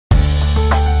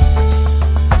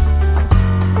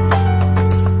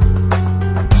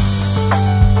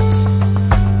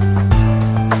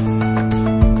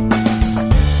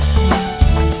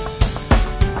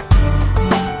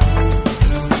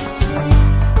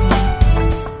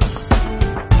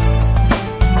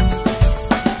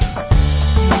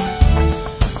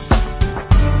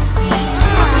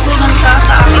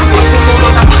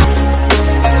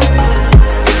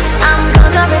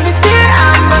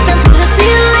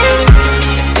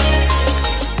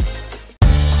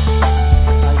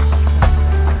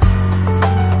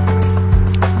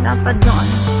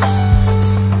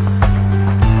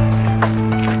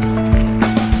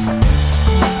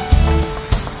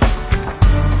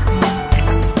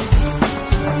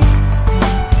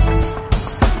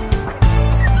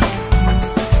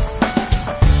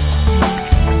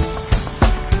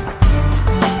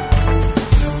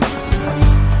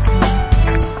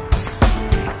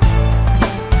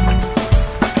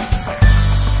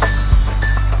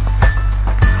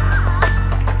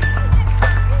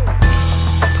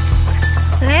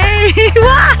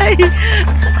Hi!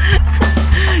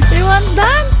 You want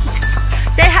that?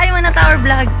 Say hi muna to our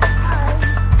vlog.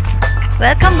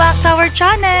 Welcome back to our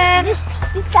channel. This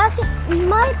jacket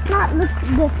might not look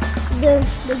the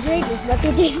greatest, but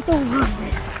it is the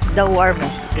warmest. The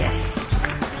warmest, yes.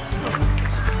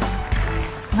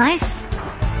 It's nice.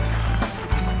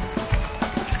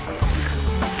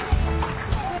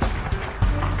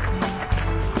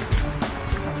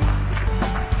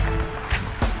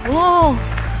 Oh,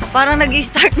 parang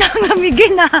nag-start na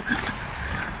lamigin na.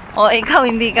 O, ikaw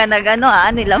hindi ka nag-ano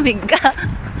nilamig ka.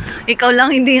 Ikaw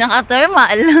lang hindi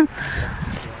naka-thermal.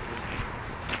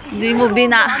 Hindi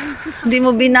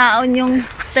mo binaon yung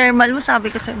thermal mo. Sabi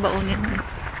ko sa baunin mo.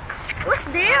 What's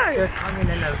there? Shirt on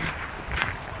nila, love.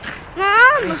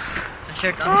 Mom! Sa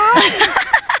shirt on.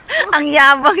 Ang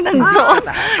yabang ng suot.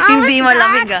 Hindi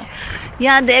malamig ah.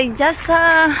 Yeah, they just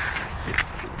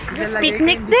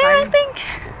picnic there, I think.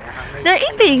 They're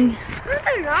eating.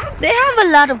 They have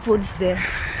a lot of foods there.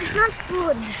 It's not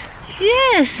food.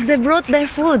 Yes, they brought their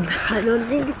food. I don't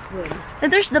think it's food.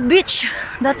 And there's the beach,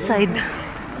 that side.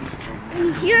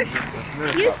 And here's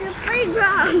the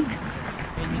playground.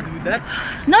 Can you do that?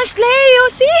 Nice Leo,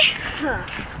 see?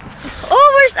 Oh,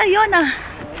 where's Iona?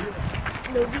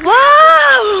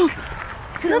 Wow!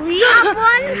 Do we have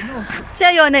one? Si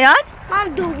Iona yan? Mom,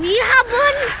 do we have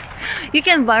one? You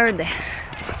can borrow there.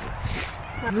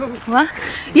 What?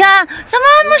 Yeah,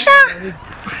 samahan mo siya.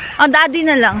 Oh, daddy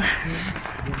na lang.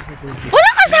 Wala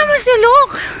kasama si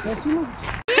Luke.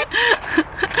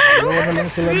 Wala na lang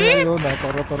sila ngayon.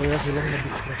 Para-pareha silang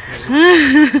na-distract.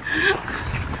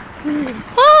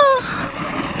 Oh.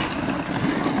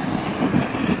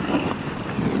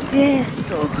 Yes,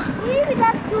 so. Maybe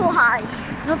that's too high.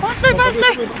 No, faster,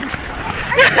 faster.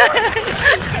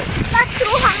 That's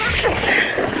too high.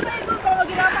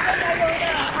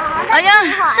 Ayan,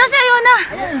 saan si Iona?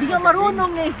 Hindi ka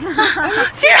marunong eh.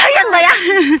 Si Ryan ba yan?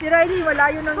 Si Riley, wala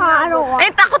yun ang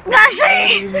Eh, takot nga siya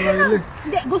eh.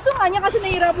 Hindi, gusto nga niya kasi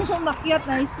nahirapan siyang makyat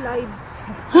na slide.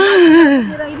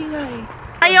 Si Riley nga eh.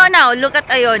 Iona, oh, look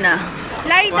at Iona.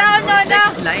 Lie down,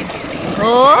 Nona! Line.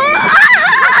 Oh!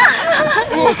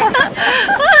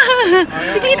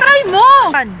 Sige, try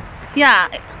mo! Yeah.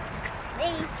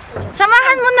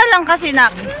 Samahan mo na lang kasi,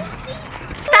 nak.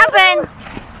 Tapen!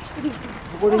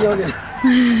 Kukunin niyo ulit.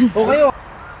 O kayo.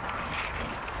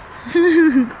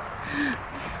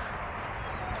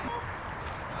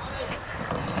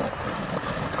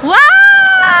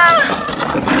 Wow!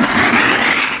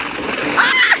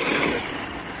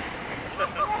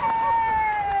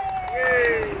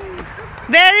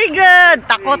 Very good!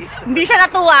 Takot. Hindi siya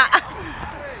natuwa.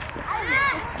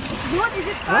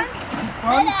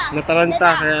 Nataranta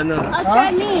kaya ano.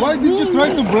 Why did you try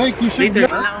to break? You should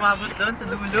Later, walang umabot doon sa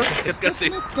dulo.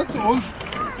 Kasi, That's all.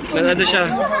 ano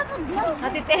siya?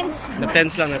 Natitense.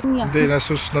 Na-tense lang. Hindi,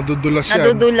 nadudulas yan.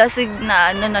 Nadudulasig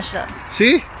na ano na siya.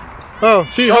 See? Oh,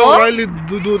 see how Riley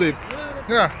do it.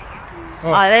 Yeah.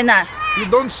 Oh. Alright na. You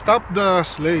don't stop the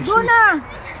sleigh. Doon na!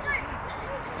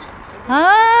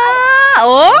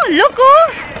 Oh, look oh.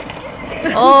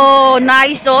 Oh,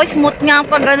 nice oh. Smooth nga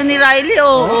pag ano ni Riley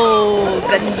oh. Oh,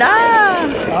 ganda.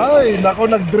 Ay, nako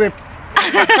nag-drip.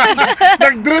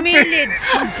 Nag-drip eh.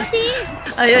 See?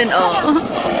 Ayun oh.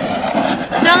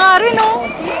 Siya nga rin oh.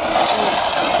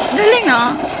 Galing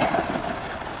ah.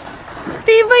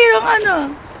 Tibay yung ano.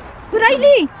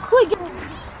 Riley! Uy!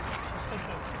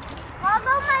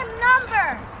 Follow my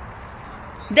number.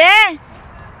 De!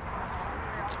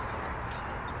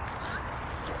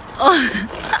 Oh!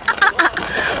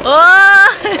 Oh!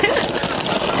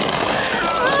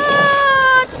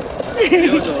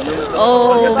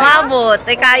 Oh, mabot.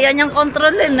 Eh, kaya niyang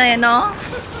kontrolin na yun, no?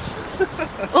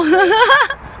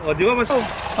 O, di ba mas...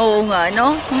 Oo nga,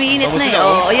 no? Umiinit na eh.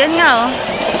 Tapos Oh, ayan nga, oh.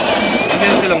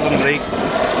 Meron silang pang break.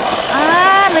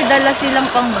 Ah, may dala silang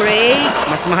pang break.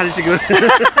 Mas mahal siguro.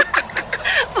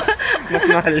 Mas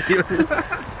mahal yun.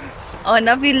 Oh,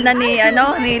 na-feel na ni,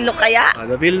 ano, ni Lukaya.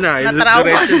 Na-feel na. Yung Na-trauma.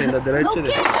 direction eh. Na-direction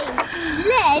eh.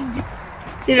 Lead.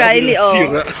 Si Riley, oh.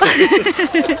 Sira.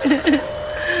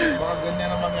 Baka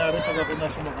ganyan ang mangyari pag ako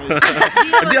nasumakay.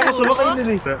 Hindi ako sumakay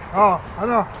din eh. Oh,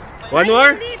 ano? 1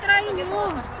 more? Hindi, try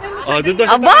nyo. Oh, doon daw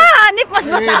siya. Aba, hanip mas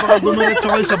Eh, baka mataas. dumiretso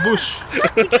kayo sa bush.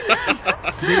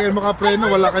 Hindi kayo makapreno,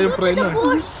 wala kayong preno.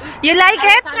 You like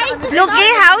it? Luki,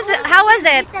 how was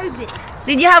it?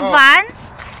 Did you have fun?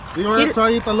 Do you want to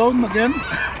try it alone again?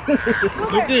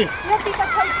 Lucky. Look, tita,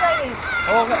 try it.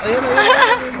 Oh, ayun,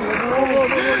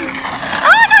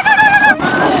 Oh, no, no, no, no, no.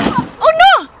 Oh,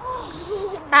 no!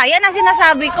 Yan ang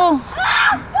sinasabi ko.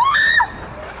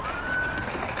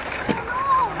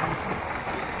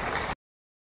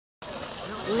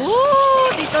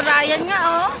 Ooh, dito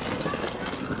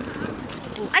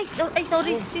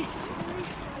sorry, sis.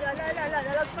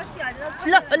 Lalagpas yan.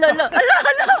 Ala.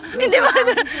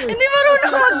 Hindi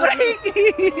marunong mag-break.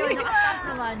 Nakastop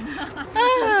naman.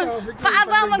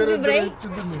 Paaba mag-break?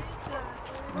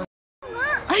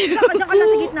 Diyan ka lang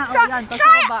sa gitna. O yan, tapos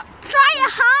sa baba. Try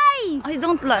high! I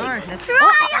don't like.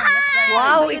 Try high!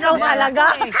 Wow, ikaw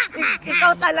talaga.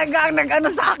 Ikaw talaga ang nag-ano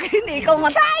sa akin. Ikaw Try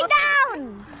matakot. down!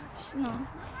 No.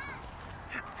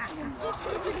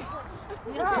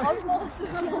 Yeah, almost.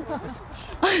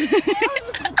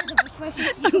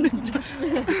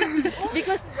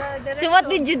 Because the So what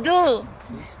did you do?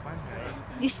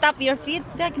 You stop your feet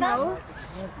like that?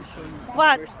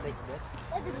 What?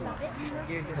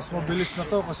 Mas mabilis na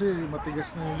to kasi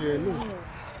matigas na yung yelo.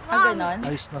 Ah, ganon?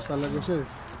 Ice na talaga siya.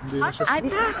 Hindi na siya.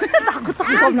 Takot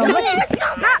ako naman.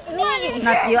 Not me!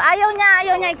 Not you. Ayaw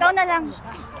niya. Ikaw na lang.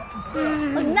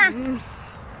 Huwag na.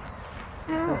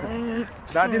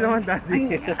 Daddy naman,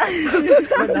 daddy.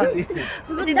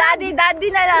 Si daddy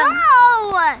na lang.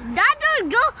 No! That will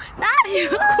go! That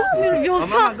Nervyoso.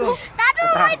 Mama, go.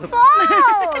 might fall!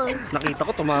 Nakita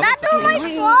ko, tumama That sa might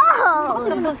fall!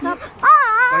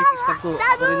 Kahit stop ko.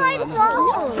 That Ako rin might ang ano.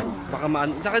 fall! Baka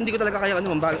maano. Saka hindi ko talaga kaya ano,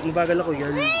 mabagal ako.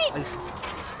 Yan. Ay,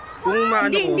 kung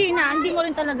maano ko, Hindi mo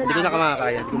rin talaga hindi ko na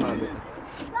makakaya. Hindi ko maabot.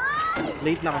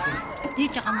 Late na kasi. Hindi,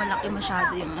 tsaka malaki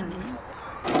masyado yung ano.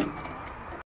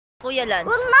 Kuya Lance.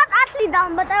 Well, not actually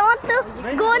down, but I want to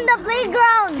go in the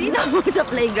playground. Sino mo sa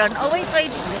playground? Oh, wait.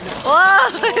 Oh!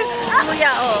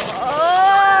 Kuya,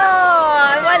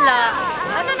 wala.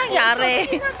 Ano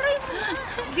nangyari?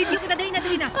 Video ko na, dali na.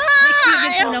 May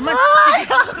experience mo naman.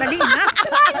 Dali na.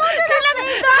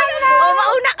 Oh,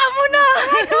 mauna ka muna.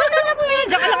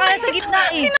 Diyan ka lang kaya sa gitna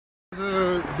eh.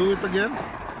 Do it again?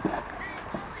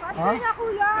 Huh?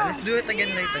 Let's do it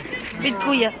again later. Bid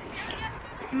kuya.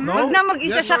 No? Wag na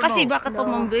mag-isa Yes siya or kasi no? baka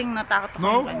tumambling, natakot ako.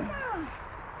 No?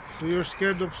 So you're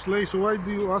scared of sleigh, so why do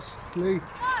you ask sleigh?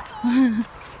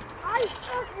 I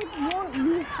thought it won't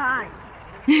be high.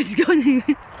 Let's go na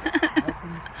yun.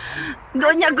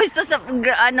 Doon niya gusto sa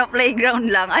playground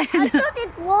lang. I thought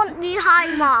it won't be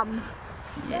high, Mom.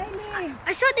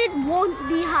 I thought it won't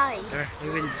be high. We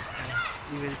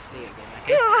will stay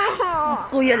again.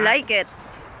 Kuya like it.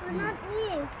 Not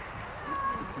me.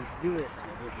 Do it.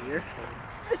 Over here.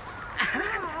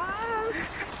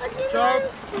 Shout!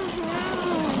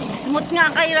 Smooth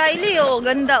nga kay Riley, oh.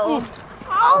 Ganda, oh.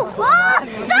 Oh, what?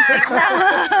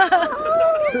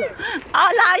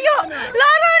 Layo!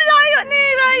 Layo ni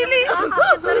Riley.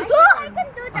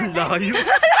 Ang layo.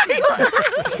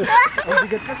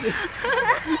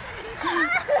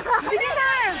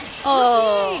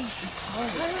 Oh.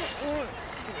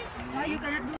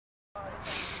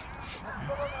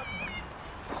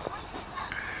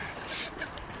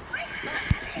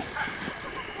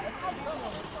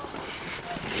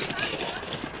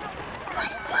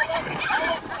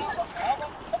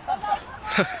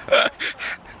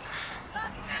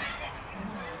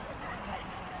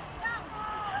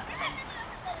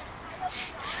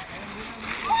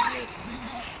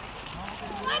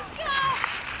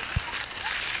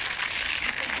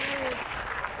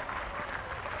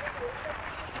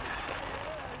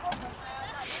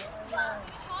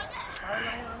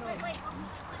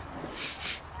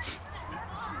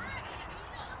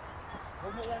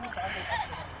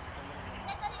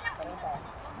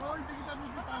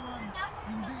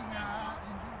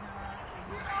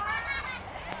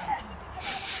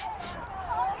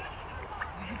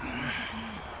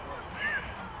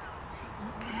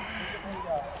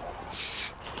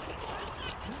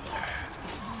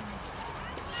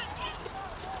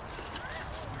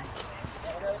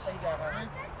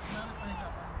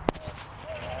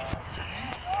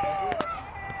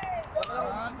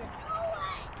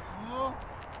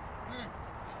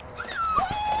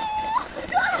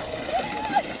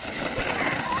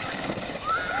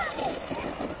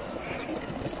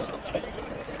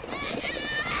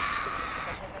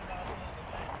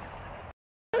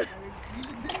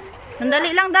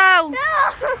 Sandali lang daw.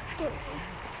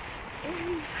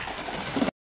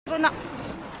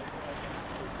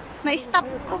 Na-stop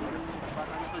ko.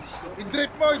 I-drip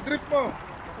mo!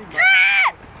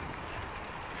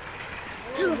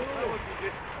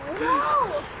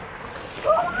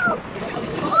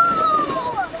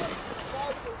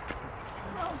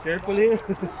 Carefully.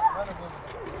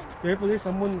 Carefully,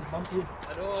 someone bump you.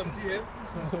 I don't want to see him.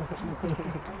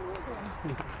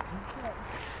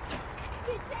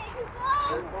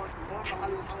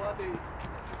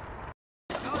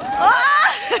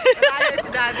 Si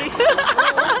Daddy.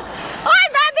 Oh,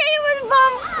 Daddy, you will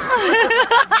bump.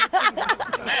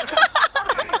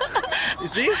 You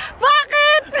see?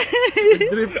 Bakit?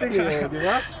 Drifting eh, di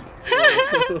ba?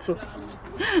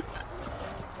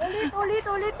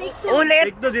 Ulit. Take two. Ulit.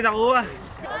 Take 2, di nakuha.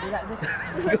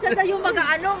 Siya na yung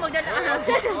magdadaan.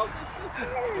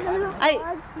 Ay.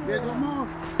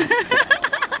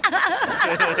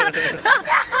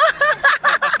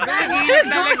 Gilid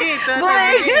na lagi.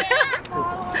 Bumay.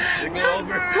 Go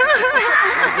over.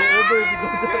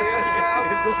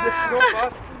 Go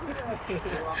fast.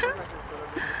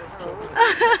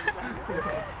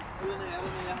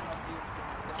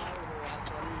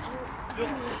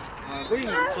 Uy,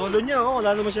 solo niya, oh.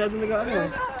 Wala na masyado nag-ano.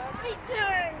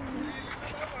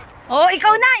 Oh,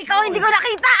 ikaw na! Ikaw hindi ko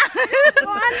nakita!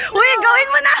 Uy, gawin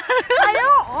mo na!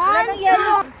 Wala nang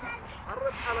yellow.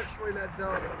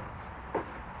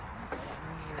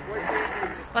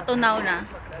 Patunaw na.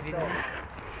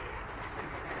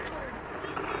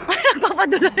 Ay,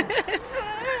 nagpapadula.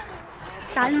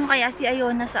 Saan mo kaya si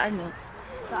Ayona sa ano?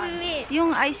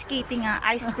 Yung ice skating nga,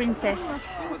 Ice Princess.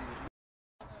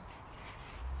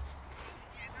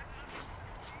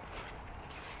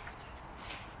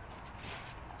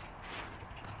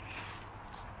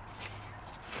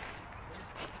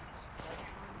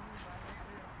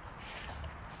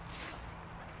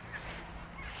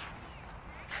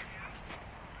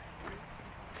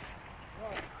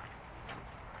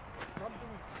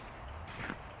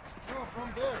 No,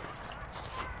 from there.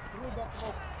 Through that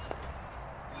rope.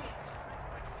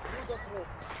 Through that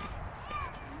rope.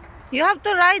 You have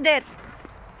to ride it.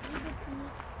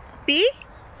 P?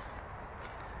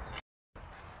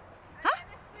 Ha?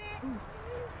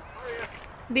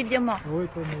 Video mo. Oh,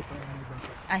 ito.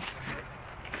 Ay.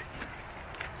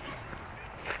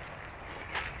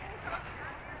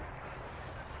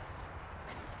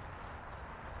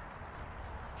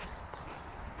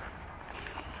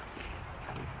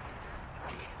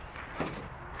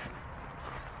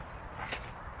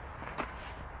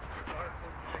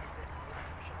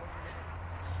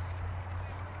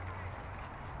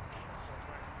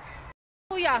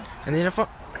 Kuya, Ano na po?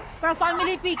 para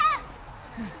family pic.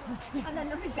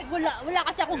 Wala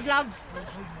kasi ako gloves.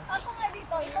 Ako nga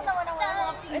dito. Ito naman ang wala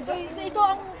mga pin. Ito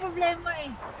ang problema eh.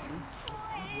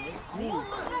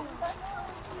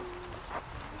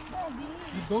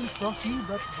 You don't trust me,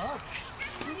 that's bad.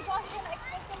 Hindi ko kasi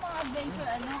na-expect sa mga adventure.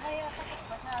 Kaya takot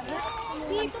pa siya.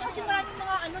 Dito kasi maraming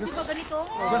mga di ba ganito?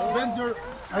 Just bend your...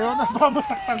 Ayaw na,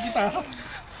 babasaktan kita.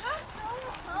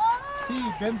 See,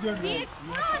 bend your legs.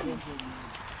 You have to bend your legs.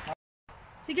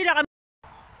 Sige lang.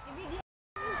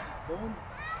 Don't...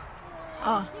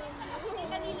 Oh.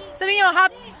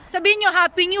 Sabihin nyo,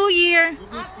 Happy New Year.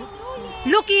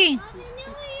 Lucky.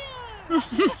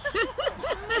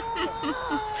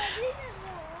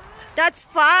 That's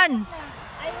fun.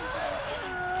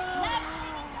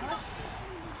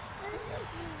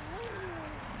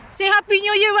 Say Happy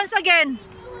New Year once again.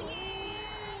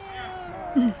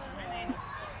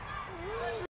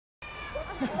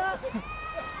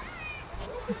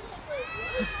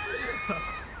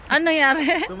 Ano nangyari?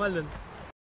 Tumalon.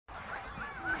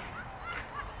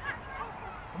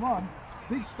 Come on.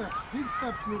 Big steps, Lucy.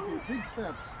 Big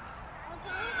steps.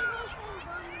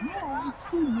 No, it's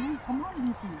too low. Come on,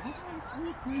 Lucy. Are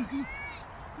you crazy?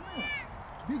 Come on.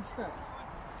 Big steps.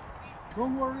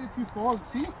 Don't worry if you fall.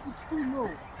 See? It's too low.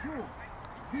 Go.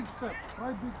 Big steps.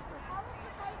 Try big steps.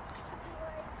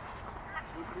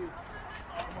 Lucy.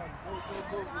 Come on.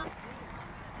 Go.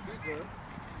 Bigger.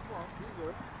 Come on,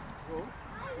 bigger. Go.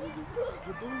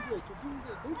 You're doing great.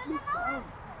 Don't look down.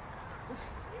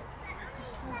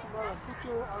 Just try to balance. Put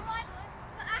your arms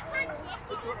like this.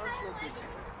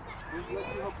 Like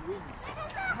you have wings.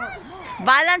 Come on.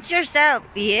 Balance yourself.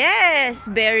 Yes,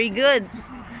 very good. This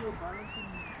will be your balancing.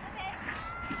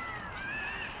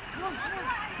 Come on.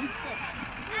 Big step.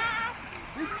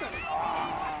 Big step.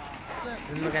 Steps.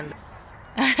 Maganda.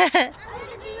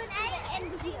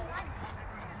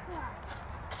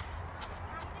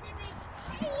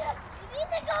 You need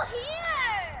to go here.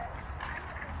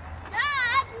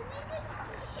 Dad, you need to go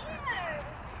here.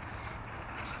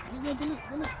 Dali.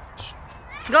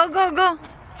 Go.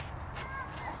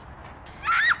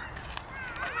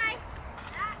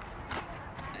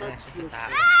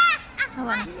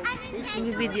 Hawan.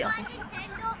 Nag-video ako.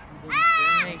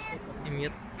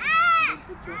 I-mute.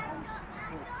 Put your arms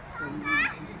straight. So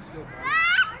this is your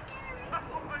balance.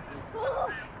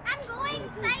 I'm going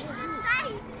side to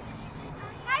side.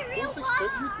 My real Don't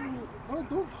expect me to. No,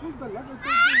 don't hold the leg. I told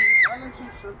you balance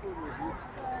yourself over here.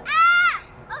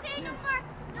 Okay, no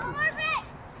more break.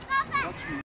 Stop it. Watch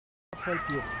me. Help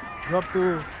you. You have to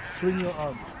swing your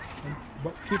arm and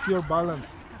keep your balance.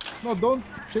 No, don't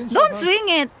change. your Don't hand. swing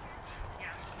it.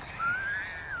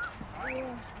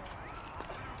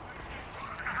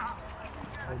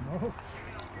 I know.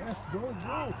 Yes, go,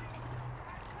 go.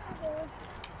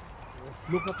 Yes,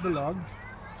 look at the log.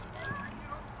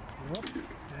 Yep,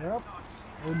 yep.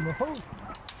 Oh no.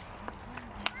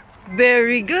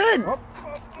 Very good. Up,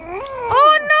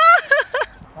 Oh no!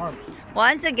 arms.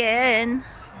 Once again.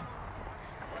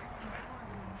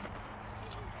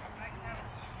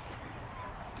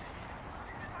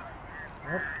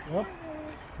 Yep, yep,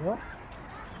 yep,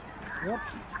 yep.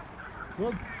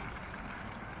 Good.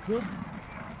 Good.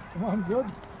 Come on, good.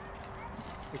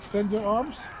 Extend your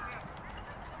arms.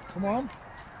 Come on.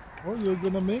 Oh, you're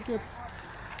gonna make it.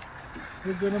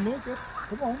 You're gonna make it.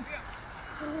 Come on.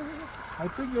 I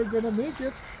think you're gonna make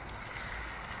it.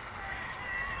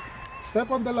 Step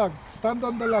on the log. Stand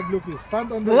on the log, Luki.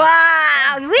 Stand on the log.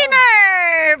 Wow!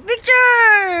 Winner!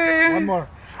 Picture! One more.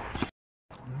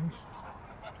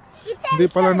 It's Hindi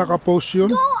pala naka-post yun.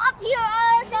 Go up here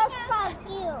or else I'll spot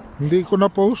you. Hindi ko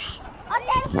na-post.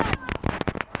 Attention!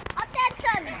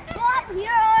 Attention! Go up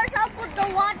here or else I'll put the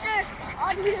water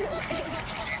on you.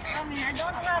 Mommy, I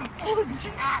don't have food.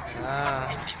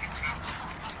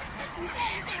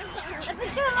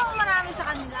 Picture mo marami sa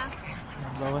kanila.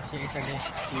 Bawas yung isa guys.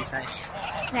 Kita.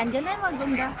 Nandiyan na yung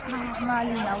maganda.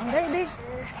 Malinaw. Dahil.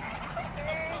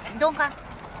 Doon ka.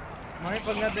 Mami,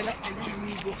 pag nadalas,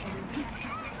 niligo ko.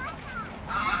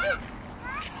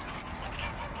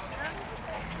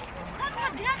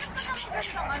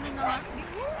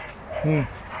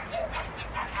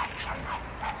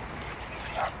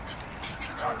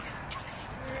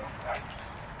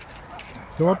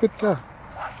 Lumapit ka.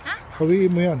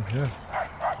 Hawiin mo yan. Yan.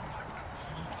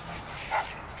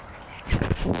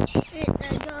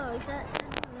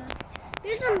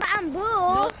 Here's some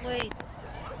bamboo. Look, wait.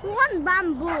 We want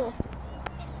bamboo.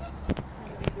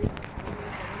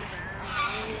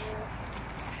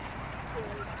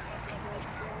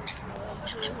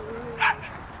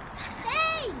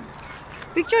 Hey!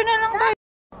 Picture na lang tayo.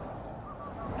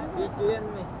 Video yan,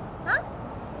 may. Ha?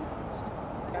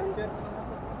 Capture.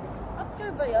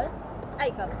 Capture ba yun? Ay,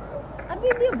 capture. Ah,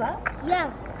 video ba? Yeah.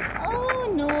 Oh,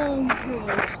 no.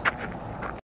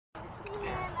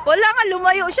 Wala nga,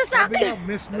 lumayo siya sa Sabi akin. nga,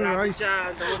 mesmerize.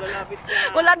 Siya, lalapit siya.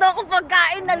 Wala daw akong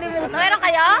pagkain, nalimutan. Meron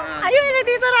kaya? Ayun,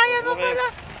 Tito Ryan mo pala.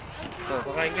 So,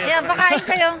 pakain kayo. Ayan, pakain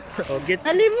kayo. Oh, get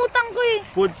Nalimutan ko eh.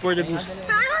 food for the goose.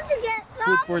 I want to get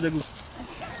Food some. for the goose.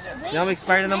 Yan,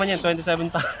 expire na naman yan. 27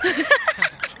 pa.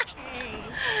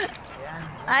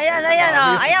 Ayan, ayan,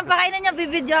 oh. Ayan, pakain na niya,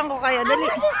 bibidyohan ko kayo. Dali.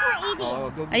 This for eating. Oh,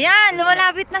 go. Ayan,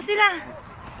 lumalapit na sila.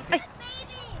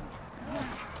 Baby.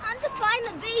 I want to find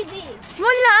a baby.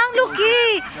 Small lang, Lucky.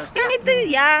 Ganito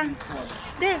yan.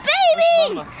 There.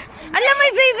 Baby! Alam,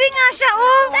 may baby nga siya,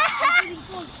 oh.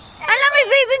 Alam, may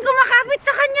baby kumakapit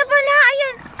sa kanya pala.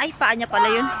 Ayan. Ay, paa niya pala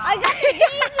yun. I got the baby.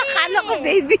 Akala ko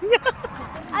baby niya.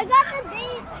 I got the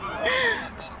baby.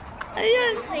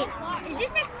 Ayan. Wait, is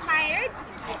this expired?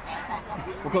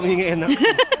 Huwag kang hingi na. Is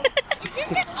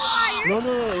this expired? No,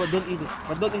 no, no. Don't eat it.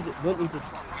 But don't eat it. Don't eat it.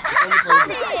 Got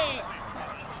it.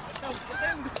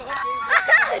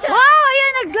 Wow,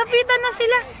 ayan, naglapitan na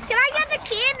sila. Can I get the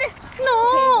kid? No.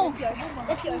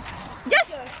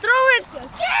 Just throw it.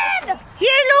 Kid!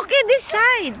 Here, Lucky, this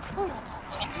side.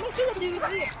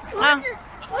 Ah.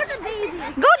 Where's the baby?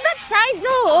 Go that side,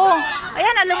 oh.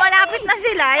 Ayan, na, lumalapit na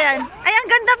sila. Ayan. Ayan,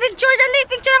 ganda picture. Dali,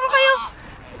 picture ako kayo.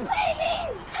 Baby!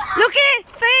 Lucky,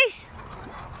 face.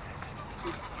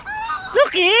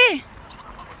 Lucky.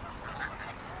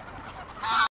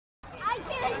 I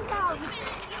get some.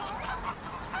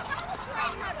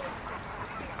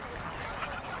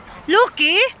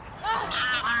 Lucky?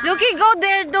 Lucky, go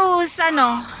there to,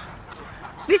 ano,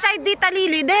 beside Tita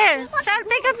Lily, there. So, I'll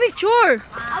take a picture.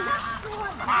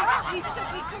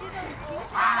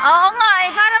 Oo nga,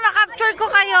 eh, para makapture ko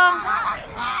kayo.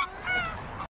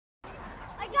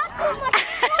 I got too much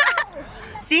duck.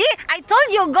 See? I told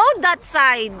you, go that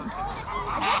side.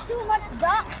 I got too much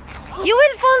duck. You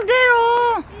will fall there,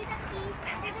 oh.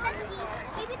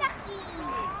 Baby ducky.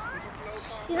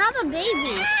 You have a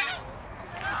baby.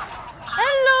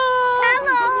 Hello.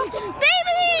 Hello.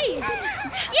 Baby!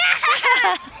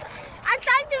 Yes! I'm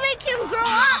trying to make him grow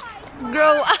up.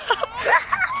 Grow up.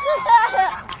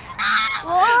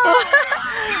 Whoa.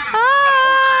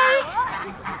 Hi.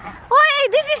 Why?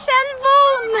 This is cell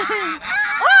phone.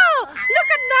 Oh, look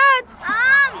at that.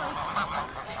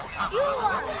 You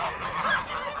are.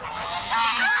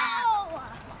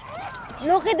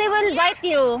 Lucky, they will bite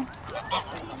you.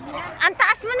 Ang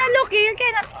taas mo na, Lucky. You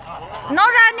cannot. No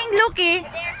running, Lucky.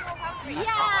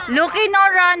 Yeah. Lucky, no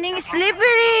running.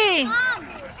 Slippery.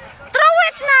 Throw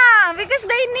it na because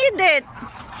they need it.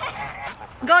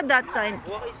 Go that side.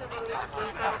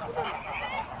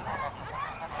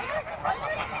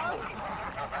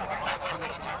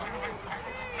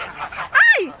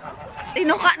 Ay!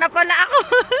 Tinuka na pala ako.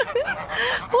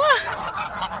 Wah!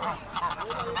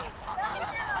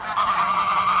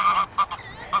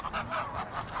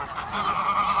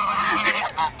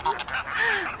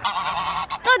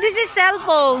 Oh, this is cell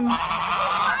phone.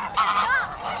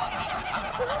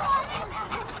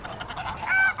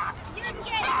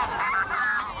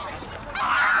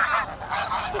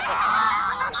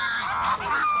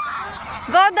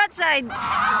 Go that side.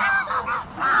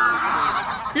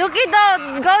 Looky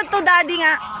down. Go to daddy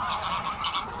nga.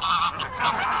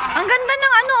 Ang ganda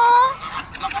ng ano oh.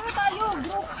 Ano tayo,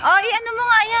 group? Oh, ano mo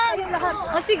nga yan. Yung lahat.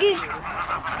 Oh, sige.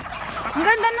 Ang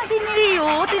ganda ng scenery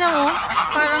oh. Tinan mo.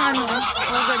 Parang ano.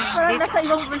 Oh, ganun. Parang nasa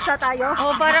ibang bulsa tayo.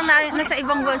 Oh, parang nasa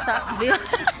ibang bansa. Di ba?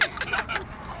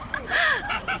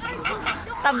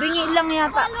 Tabingi lang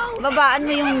yata. Babaan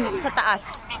mo yung sa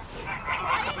taas.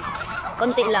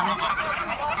 Konti lang.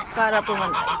 Para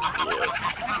pumunta.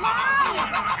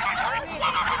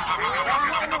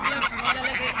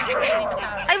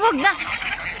 Ay, wag na.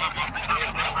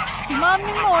 Si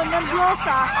mami mo,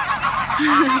 naglosa.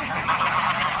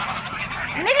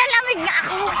 Nilalamig nga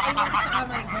ako.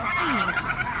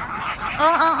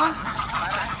 Oo.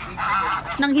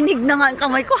 Nanghinig na nga ang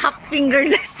kamay ko. Half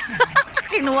fingerless.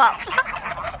 Kinuha pa.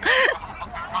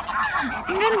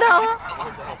 Ang ganda oh.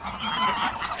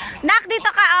 Nak, dito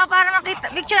ka oh, para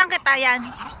makita. Picture lang kita yan.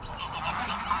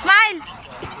 Smile.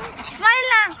 Smile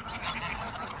lang.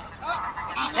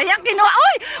 Ayan, kinuha.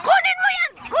 Uy! Kunin mo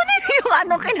yan! Kunin mo yung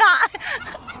ano kinain.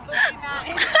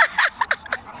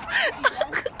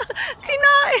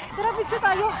 Kinain. Tara, picture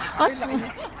tayo.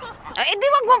 Ay, di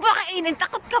wag mo pa kainin.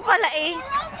 Takot ka pala eh.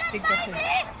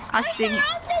 Astig.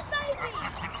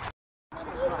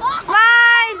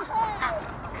 Smile!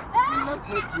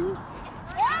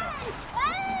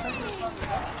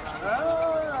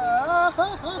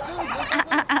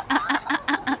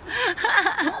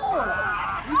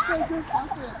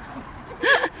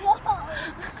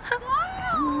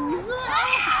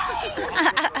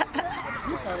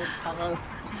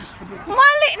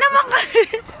 Mali naman kayo.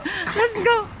 Let's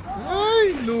go. Ay,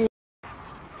 no.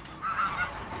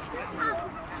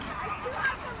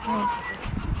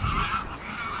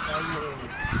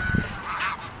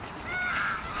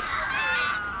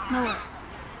 No.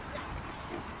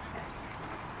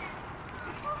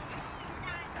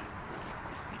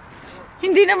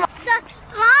 Hindi naman.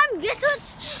 Mom, guess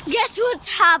what's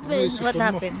happened? What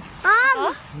happened?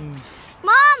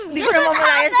 Mom, Hindi ko na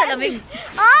mamalayan sa lamig.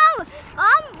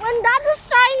 When Dad was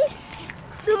trying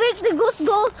to make the goose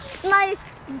go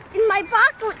in my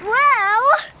pocket, well,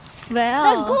 the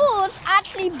Well, goose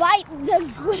actually bite the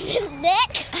goose's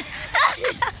neck.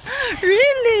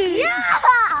 really?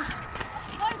 Yeah.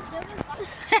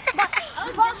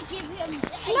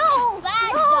 No.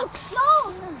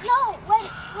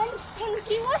 When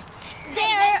he was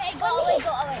there, go away.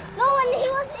 No, when he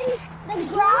was in the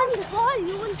ground, when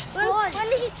he was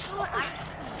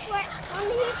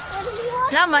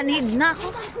La, manhid na ako.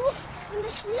 in the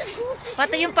goose.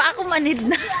 Pati yung pa ako manhid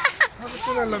na. Bakit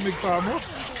pala lamig pa mo?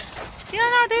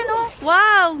 Tingnan natin, oh.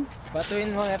 Wow.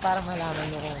 Batuin mo para malaman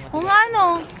mo kung Kung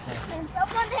ano.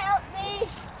 Someone help me.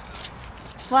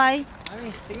 Why? Ay,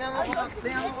 tingnan mo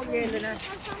kung yelo na.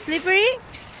 Slippery?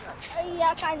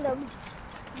 Yeah, kind of.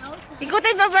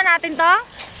 Ikutin pa ba natin to?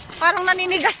 Parang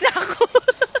naninigas na ako.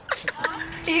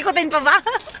 Ikutin pa ba?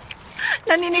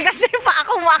 Naninigas na yung pa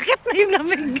ako. Umakit na yung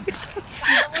lamig.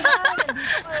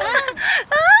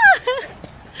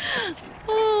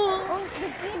 Oh, the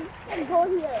kids can go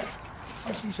here.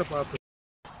 Ang sapato.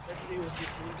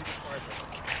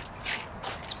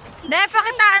 Dahil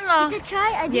pakitaan mo. The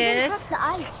try, I didn't Yes. crack the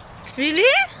ice. Really?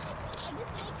 I just make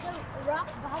the rock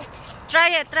bite. Try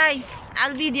it, try.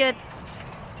 I'll video it.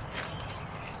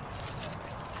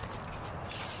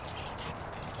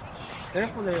 Pero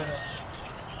pula yun.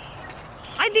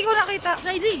 Ay, di ko nakita.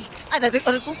 Try din. Ah, dati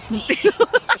ko.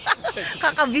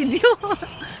 Kaka-video.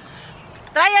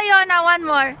 Try Ayona, one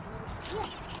more.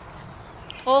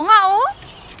 Oo nga, oh.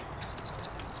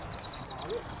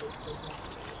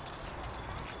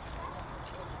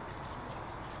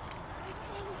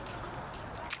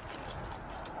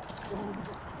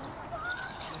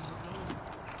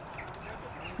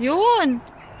 Yun.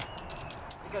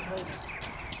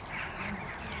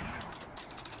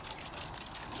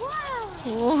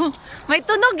 Oh, may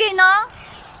tunog eh, no?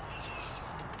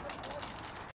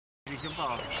 Bigyan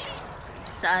pa.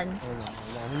 Saan?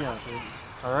 Ano niya?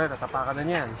 Ay, natapakan na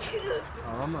niyan.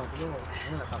 Oo, mama.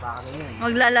 Ano, natapakan na niyan.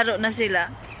 Maglalaro na sila.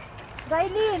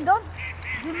 Riley, don't...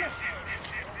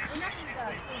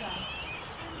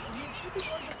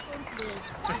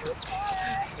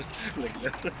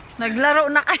 Naglaro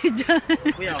na kayo dyan.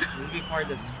 Kuya, will be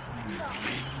farthest.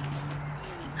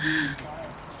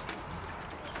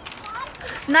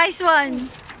 Nice one.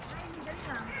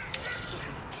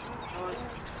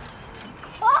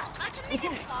 Oh, I can make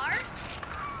it far.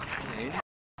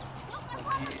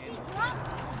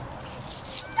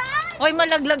 Dad, Hoy,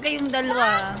 malaglag kayong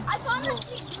dalawa. I found a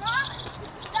big rock.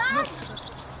 Dad.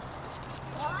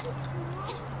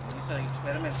 It's an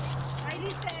experiment.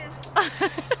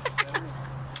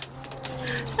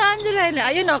 Saan sila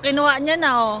na? Ayun o, kinuha niya na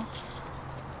o.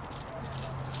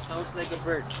 Sounds like a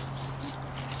bird.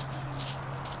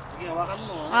 Sige, hawakan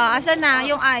mo. Ah, asan na?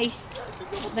 Yung ice.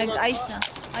 Nag-ice na.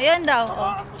 Ayun daw.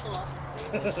 Oh.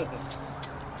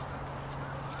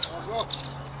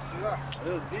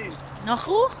 Ayun, din.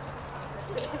 Naku.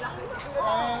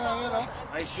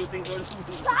 Ice shooting goal.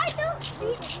 I don't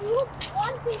you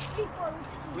want these people.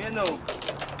 Kuya, no.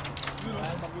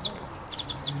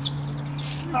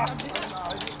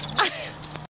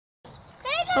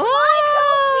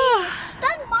 Oh!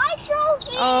 That's my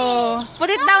trophy. Oh,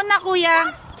 put it down na,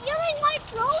 kuya. Stealing my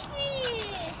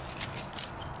trophy.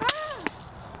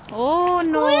 Oh,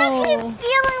 no. Kuya keeps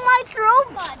stealing my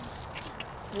trophy.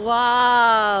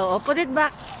 Wow. Oh, put it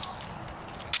back.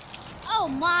 Oh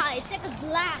my, it's like a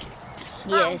glass.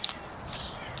 Yes.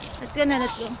 Let's go na,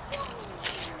 let's go.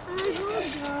 Can I go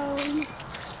down?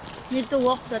 Need to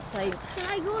walk that side. Can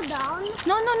I go down?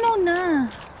 No, no, no na.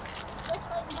 Just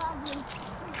like Bobby.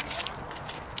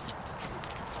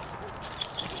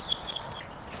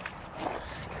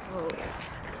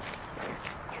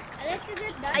 I like to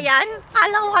get down. Ayan.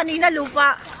 Kala ko kanina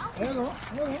lupa. Ayan o.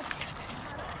 Ayan o.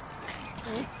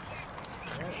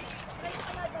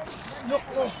 Look,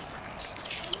 look.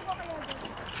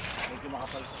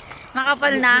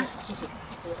 Makapal na.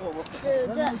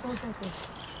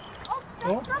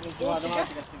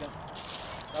 Tigas-tigas.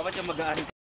 Dapat yung magaan.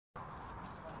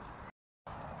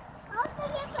 How to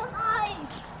get some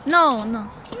ice? No, no.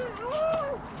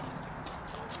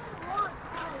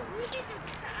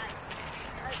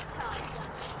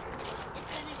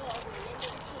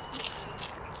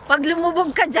 Pag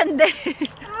lumubog ka dyan, de.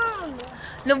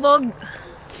 Lubog.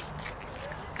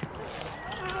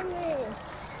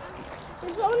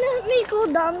 Don't let me go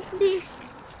down, please.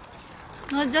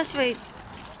 No, just wait.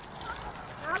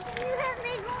 How can you let me